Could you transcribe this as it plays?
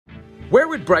Where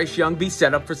would Bryce Young be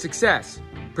set up for success?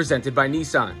 Presented by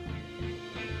Nissan.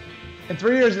 In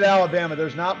 3 years at Alabama,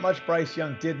 there's not much Bryce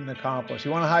Young didn't accomplish. He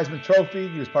won a Heisman Trophy,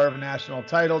 he was part of a national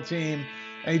title team,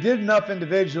 and he did enough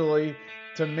individually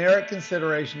to merit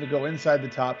consideration to go inside the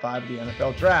top 5 of the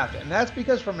NFL draft. And that's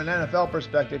because from an NFL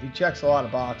perspective, he checks a lot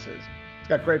of boxes. He's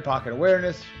got great pocket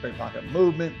awareness, great pocket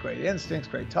movement, great instincts,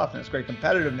 great toughness, great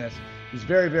competitiveness. He's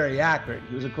very, very accurate.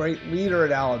 He was a great leader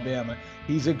at Alabama.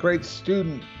 He's a great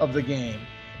student of the game.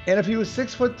 And if he was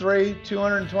 6'3",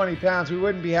 220 pounds, we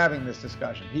wouldn't be having this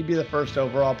discussion. He'd be the first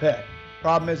overall pick.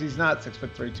 Problem is he's not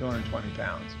 6'3", 220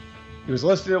 pounds. He was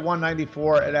listed at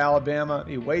 194 at Alabama.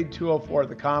 He weighed 204 at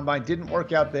the combine, didn't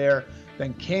work out there,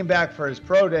 then came back for his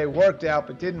pro day, worked out,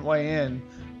 but didn't weigh in.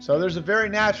 So there's a very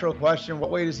natural question, what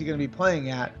weight is he going to be playing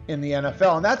at in the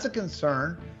NFL? And that's a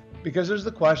concern because there's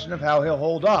the question of how he'll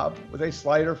hold up with a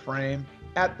slighter frame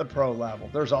at the pro level.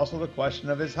 There's also the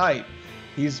question of his height.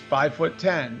 He's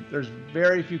 5'10". There's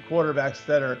very few quarterbacks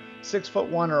that are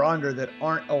 6'1" or under that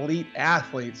aren't elite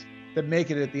athletes that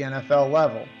make it at the NFL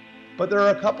level. But there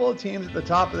are a couple of teams at the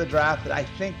top of the draft that I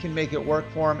think can make it work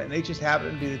for him, and they just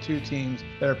happen to be the two teams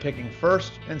that are picking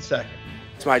first and second.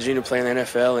 It's my dream to play in the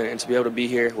NFL, and to be able to be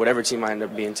here, whatever team I end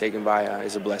up being taken by,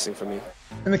 is a blessing for me.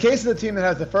 In the case of the team that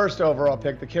has the first overall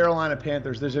pick, the Carolina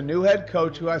Panthers, there's a new head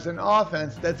coach who has an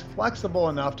offense that's flexible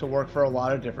enough to work for a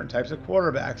lot of different types of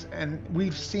quarterbacks. And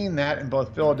we've seen that in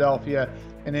both Philadelphia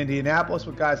and Indianapolis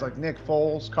with guys like Nick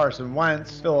Foles, Carson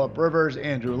Wentz, Phillip Rivers,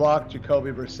 Andrew Luck,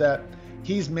 Jacoby Brissett.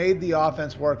 He's made the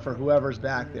offense work for whoever's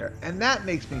back there. And that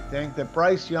makes me think that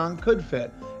Bryce Young could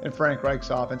fit in Frank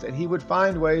Reich's offense, and he would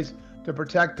find ways to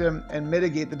protect him and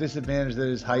mitigate the disadvantage that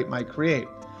his height might create.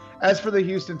 As for the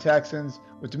Houston Texans,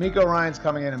 with DeMeco Ryans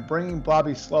coming in and bringing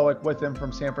Bobby Slowick with him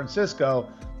from San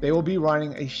Francisco, they will be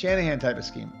running a Shanahan type of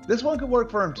scheme. This one could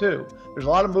work for him too. There's a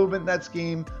lot of movement in that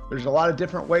scheme. There's a lot of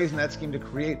different ways in that scheme to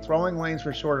create throwing lanes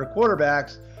for shorter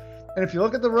quarterbacks. And if you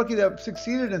look at the rookie that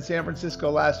succeeded in San Francisco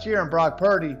last year, and Brock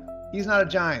Purdy, he's not a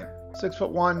giant,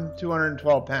 6'1",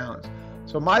 212 pounds.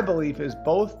 So my belief is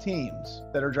both teams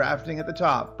that are drafting at the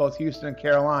top, both Houston and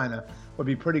Carolina, would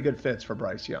be pretty good fits for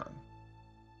Bryce Young.